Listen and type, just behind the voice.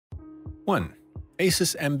1.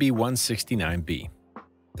 Asus MB169B.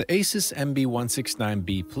 The Asus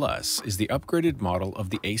MB169B Plus is the upgraded model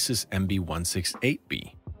of the Asus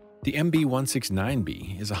MB168B. The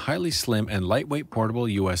MB169B is a highly slim and lightweight portable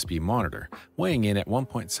USB monitor, weighing in at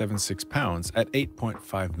 1.76 pounds at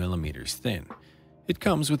 8.5 millimeters thin. It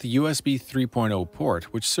comes with a USB 3.0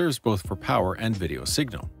 port, which serves both for power and video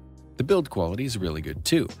signal. The build quality is really good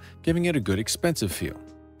too, giving it a good expensive feel.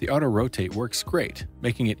 The auto-rotate works great,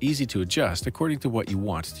 making it easy to adjust according to what you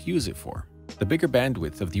want to use it for. The bigger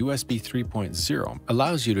bandwidth of the USB 3.0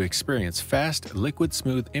 allows you to experience fast,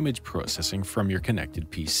 liquid-smooth image processing from your connected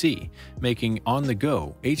PC, making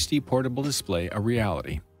on-the-go HD portable display a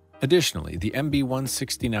reality. Additionally, the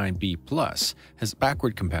MB169B Plus has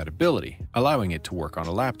backward compatibility, allowing it to work on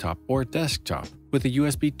a laptop or desktop with a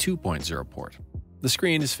USB 2.0 port. The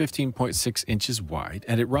screen is 15.6 inches wide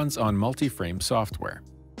and it runs on multi-frame software.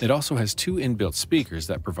 It also has two inbuilt speakers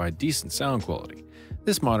that provide decent sound quality.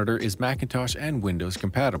 This monitor is Macintosh and Windows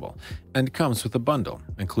compatible and comes with a bundle,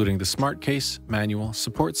 including the smart case, manual,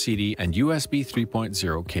 support CD, and USB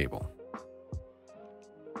 3.0 cable.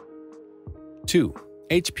 2.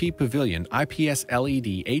 HP Pavilion IPS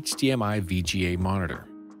LED HDMI VGA Monitor.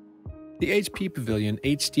 The HP Pavilion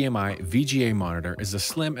HDMI VGA monitor is a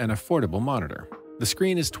slim and affordable monitor. The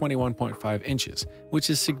screen is 21.5 inches,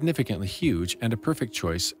 which is significantly huge and a perfect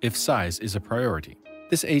choice if size is a priority.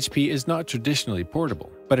 This HP is not traditionally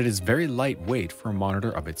portable, but it is very lightweight for a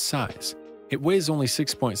monitor of its size. It weighs only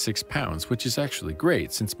 6.6 pounds, which is actually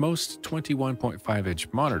great since most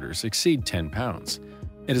 21.5-inch monitors exceed 10 pounds.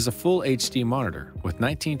 It is a full HD monitor with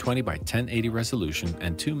 1920 by 1080 resolution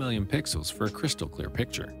and 2 million pixels for a crystal clear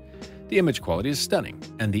picture. The image quality is stunning,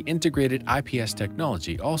 and the integrated IPS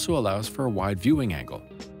technology also allows for a wide viewing angle.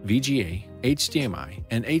 VGA, HDMI,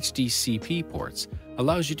 and HDCP ports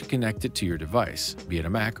allows you to connect it to your device, be it a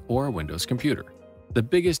Mac or a Windows computer. The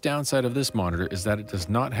biggest downside of this monitor is that it does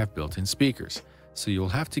not have built-in speakers, so you'll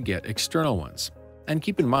have to get external ones. And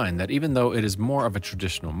keep in mind that even though it is more of a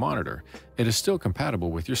traditional monitor, it is still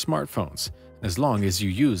compatible with your smartphones, as long as you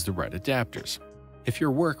use the right adapters. If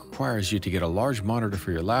your work requires you to get a large monitor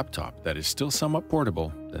for your laptop that is still somewhat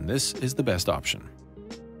portable, then this is the best option.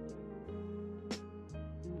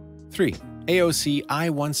 3. AOC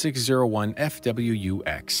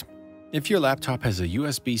i1601FWUX. If your laptop has a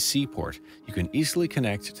USB-C port, you can easily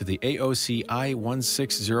connect to the AOC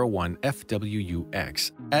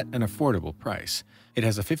i1601FWUX at an affordable price. It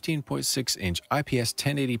has a 15.6-inch IPS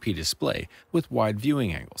 1080p display with wide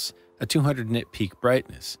viewing angles, a 200 nit peak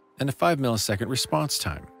brightness, and a 5 millisecond response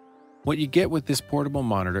time. What you get with this portable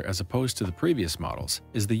monitor as opposed to the previous models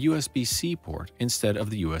is the USB-C port instead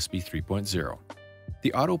of the USB 3.0.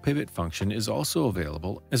 The auto pivot function is also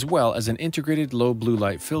available, as well as an integrated low blue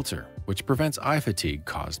light filter, which prevents eye fatigue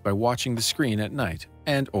caused by watching the screen at night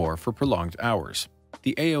and/or for prolonged hours.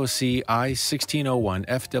 The AOC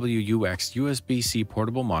i1601FWUX USB-C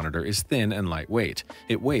portable monitor is thin and lightweight.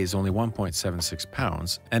 It weighs only 1.76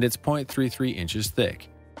 pounds, and it's 0.33 inches thick.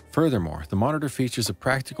 Furthermore, the monitor features a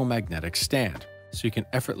practical magnetic stand, so you can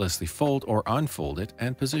effortlessly fold or unfold it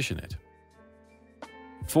and position it.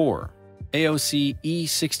 4. AOC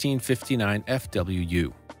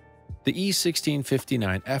E1659FWU. The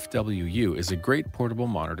E1659FWU is a great portable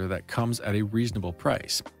monitor that comes at a reasonable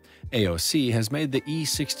price. AOC has made the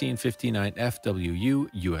E1659FWU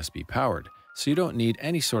USB powered, so you don't need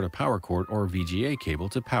any sort of power cord or VGA cable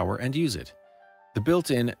to power and use it. The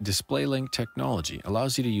built-in DisplayLink technology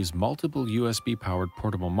allows you to use multiple USB-powered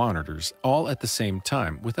portable monitors all at the same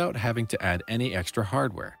time without having to add any extra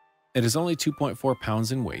hardware. It is only 2.4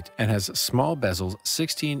 pounds in weight and has small bezels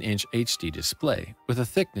 16-inch HD display with a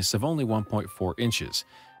thickness of only 1.4 inches.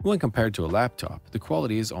 When compared to a laptop, the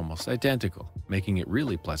quality is almost identical, making it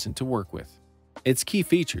really pleasant to work with. Its key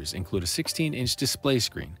features include a 16-inch display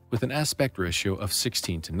screen with an aspect ratio of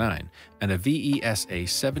 16:9 and a VESA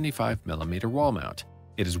 75mm wall mount.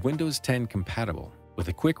 It is Windows 10 compatible with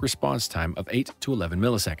a quick response time of 8 to 11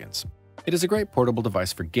 milliseconds. It is a great portable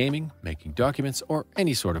device for gaming, making documents, or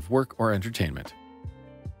any sort of work or entertainment.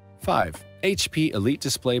 5. HP Elite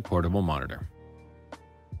Display Portable Monitor.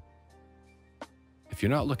 If you're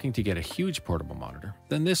not looking to get a huge portable monitor,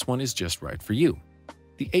 then this one is just right for you.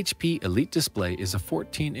 The HP Elite Display is a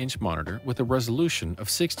 14-inch monitor with a resolution of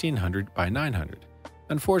 1600 by 900.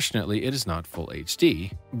 Unfortunately, it is not full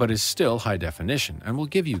HD, but is still high definition and will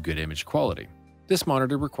give you good image quality. This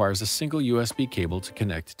monitor requires a single USB cable to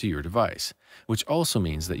connect to your device, which also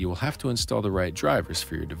means that you will have to install the right drivers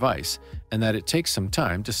for your device and that it takes some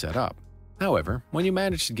time to set up. However, when you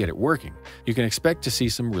manage to get it working, you can expect to see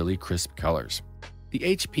some really crisp colors. The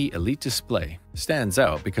HP Elite display stands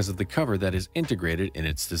out because of the cover that is integrated in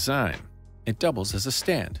its design. It doubles as a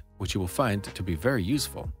stand, which you will find to be very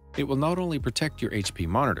useful. It will not only protect your HP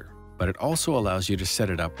monitor, but it also allows you to set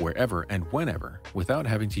it up wherever and whenever without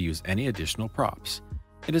having to use any additional props.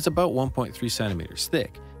 It is about 1.3 centimeters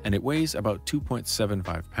thick, and it weighs about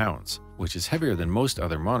 2.75 pounds, which is heavier than most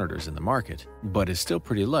other monitors in the market, but is still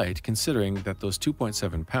pretty light considering that those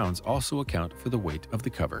 2.7 pounds also account for the weight of the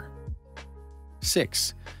cover.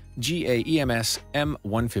 6. GAEMS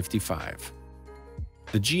M155.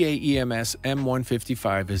 The GAEMS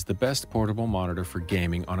M155 is the best portable monitor for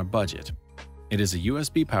gaming on a budget. It is a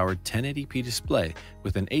USB-powered 1080p display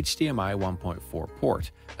with an HDMI 1.4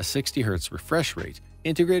 port, a 60Hz refresh rate,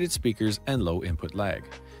 integrated speakers, and low input lag.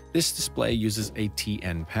 This display uses a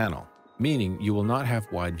TN panel, meaning you will not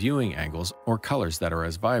have wide viewing angles or colors that are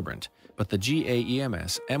as vibrant, but the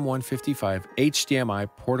GAEMS M155 HDMI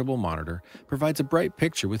portable monitor provides a bright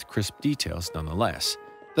picture with crisp details nonetheless.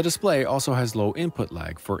 The display also has low input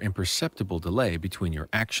lag for imperceptible delay between your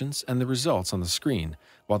actions and the results on the screen,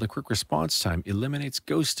 while the quick response time eliminates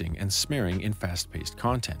ghosting and smearing in fast-paced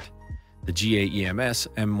content. The GAEMS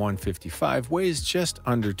M155 weighs just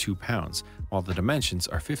under 2 pounds, while the dimensions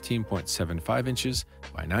are 15.75 inches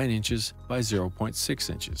by 9 inches by 0.6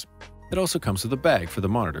 inches. It also comes with a bag for the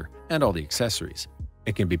monitor and all the accessories.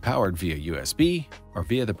 It can be powered via USB or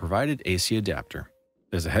via the provided AC adapter.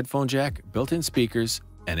 There's a headphone jack, built-in speakers,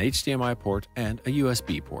 an HDMI port, and a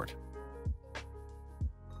USB port.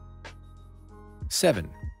 7.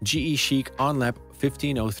 GE Chic OnLap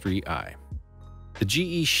 1503i. The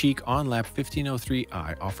GE Chic OnLap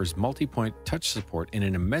 1503i offers multi-point touch support in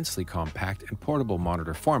an immensely compact and portable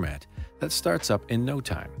monitor format that starts up in no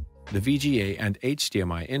time. The VGA and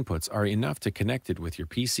HDMI inputs are enough to connect it with your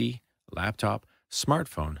PC, laptop,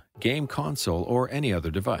 smartphone, game console, or any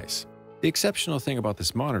other device. The exceptional thing about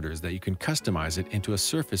this monitor is that you can customize it into a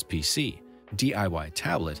Surface PC, DIY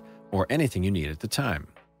tablet, or anything you need at the time.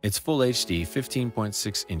 Its Full HD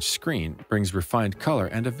 15.6-inch screen brings refined color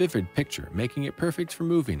and a vivid picture, making it perfect for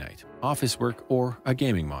movie night, office work, or a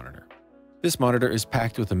gaming monitor. This monitor is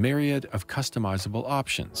packed with a myriad of customizable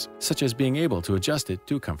options, such as being able to adjust it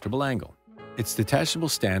to a comfortable angle. Its detachable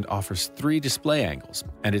stand offers 3 display angles,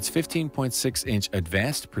 and its 15.6-inch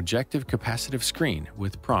advanced projective capacitive screen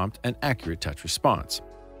with prompt and accurate touch response.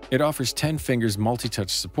 It offers 10 fingers multi-touch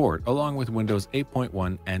support along with Windows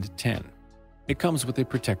 8.1 and 10. It comes with a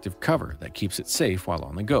protective cover that keeps it safe while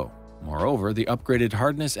on the go. Moreover, the upgraded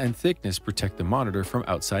hardness and thickness protect the monitor from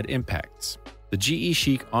outside impacts. The GE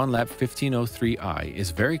Chic OnLap 1503i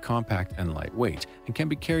is very compact and lightweight and can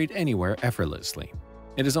be carried anywhere effortlessly.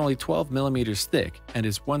 It is only 12 millimeters thick and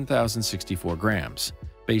is 1,064 grams.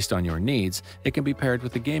 Based on your needs, it can be paired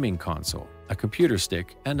with a gaming console, a computer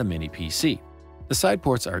stick, and a mini PC. The side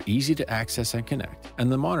ports are easy to access and connect,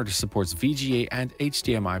 and the monitor supports VGA and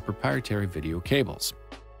HDMI proprietary video cables.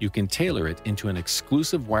 You can tailor it into an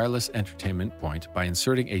exclusive wireless entertainment point by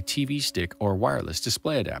inserting a TV stick or wireless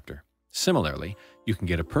display adapter. Similarly, you can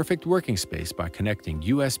get a perfect working space by connecting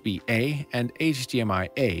USB-A and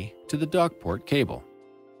HDMI-A to the dock port cable.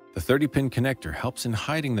 The 30-pin connector helps in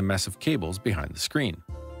hiding the mess of cables behind the screen.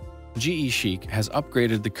 GE Chic has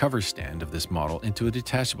upgraded the cover stand of this model into a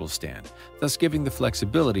detachable stand, thus giving the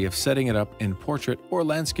flexibility of setting it up in portrait or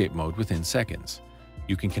landscape mode within seconds.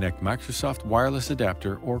 You can connect Microsoft Wireless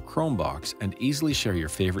Adapter or Chromebox and easily share your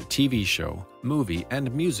favorite TV show, movie,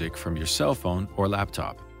 and music from your cell phone or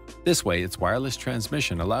laptop. This way, its wireless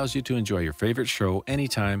transmission allows you to enjoy your favorite show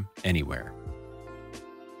anytime, anywhere.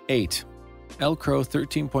 8. Elcro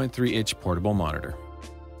 13.3-inch portable monitor.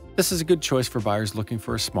 This is a good choice for buyers looking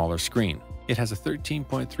for a smaller screen. It has a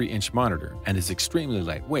 13.3-inch monitor and is extremely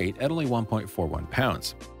lightweight at only 1.41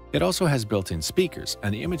 pounds. It also has built-in speakers,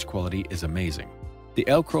 and the image quality is amazing. The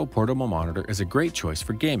Elcro portable monitor is a great choice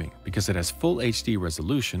for gaming because it has full HD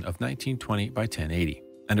resolution of 1920 by 1080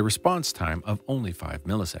 and a response time of only 5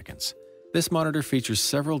 milliseconds. This monitor features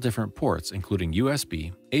several different ports including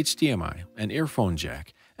USB, HDMI, an earphone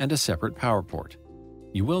jack, and a separate power port.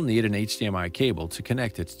 You will need an HDMI cable to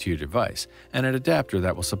connect it to your device and an adapter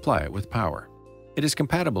that will supply it with power. It is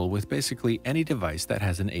compatible with basically any device that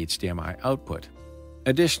has an HDMI output.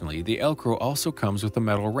 Additionally, the Elcro also comes with a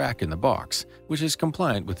metal rack in the box, which is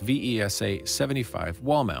compliant with VESA 75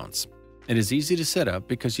 wall mounts. It is easy to set up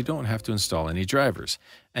because you don't have to install any drivers,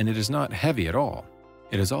 and it is not heavy at all.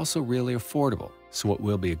 It is also really affordable, so it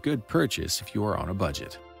will be a good purchase if you are on a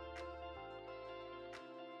budget.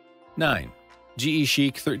 9. GE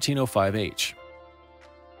Chic 1305H.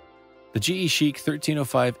 The GE Chic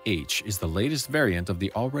 1305H is the latest variant of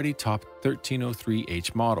the already top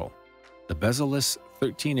 1303H model. The bezel-less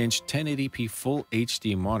 13-inch 1080p Full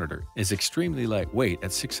HD monitor is extremely lightweight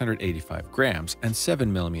at 685 grams and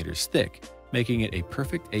 7mm thick, making it a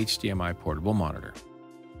perfect HDMI portable monitor.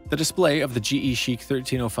 The display of the GE Chic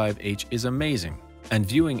 1305H is amazing, and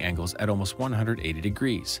viewing angles at almost 180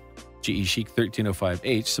 degrees. GE Chic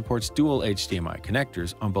 1305H supports dual HDMI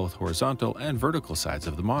connectors on both horizontal and vertical sides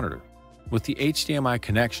of the monitor. With the HDMI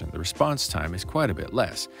connection, the response time is quite a bit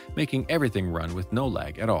less, making everything run with no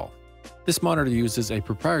lag at all. This monitor uses a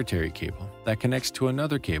proprietary cable that connects to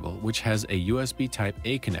another cable which has a USB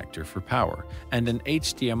Type-A connector for power and an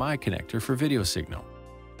HDMI connector for video signal.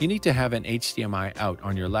 You need to have an HDMI out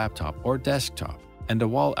on your laptop or desktop and a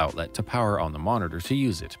wall outlet to power on the monitor to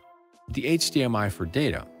use it. The HDMI for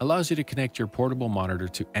data allows you to connect your portable monitor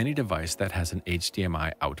to any device that has an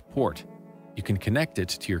HDMI out port. You can connect it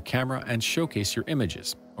to your camera and showcase your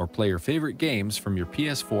images, or play your favorite games from your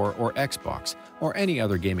PS4 or Xbox or any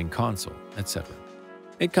other gaming console, etc.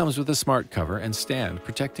 It comes with a smart cover and stand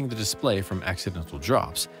protecting the display from accidental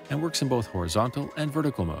drops and works in both horizontal and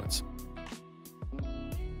vertical modes.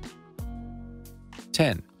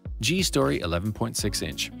 10. G-Story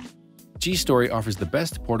 11.6-inch. G-Story offers the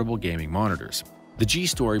best portable gaming monitors. The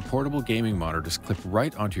G-Story portable gaming monitors clip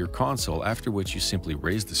right onto your console, after which you simply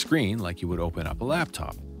raise the screen like you would open up a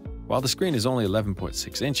laptop. While the screen is only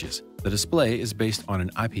 11.6 inches, the display is based on an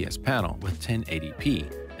IPS panel with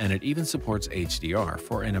 1080p, and it even supports HDR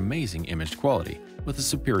for an amazing image quality with a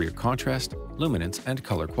superior contrast, luminance, and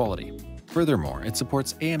color quality. Furthermore, it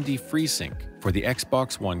supports AMD FreeSync for the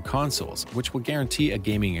Xbox One consoles, which will guarantee a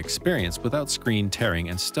gaming experience without screen tearing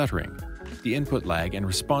and stuttering. The input lag and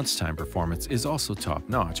response time performance is also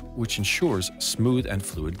top-notch, which ensures smooth and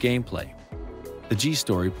fluid gameplay. The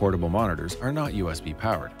G-Story portable monitors are not USB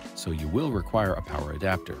powered, so you will require a power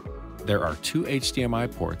adapter. There are 2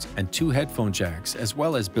 HDMI ports and 2 headphone jacks, as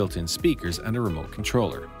well as built-in speakers and a remote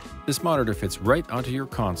controller. This monitor fits right onto your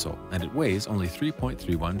console, and it weighs only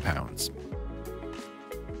 3.31 pounds.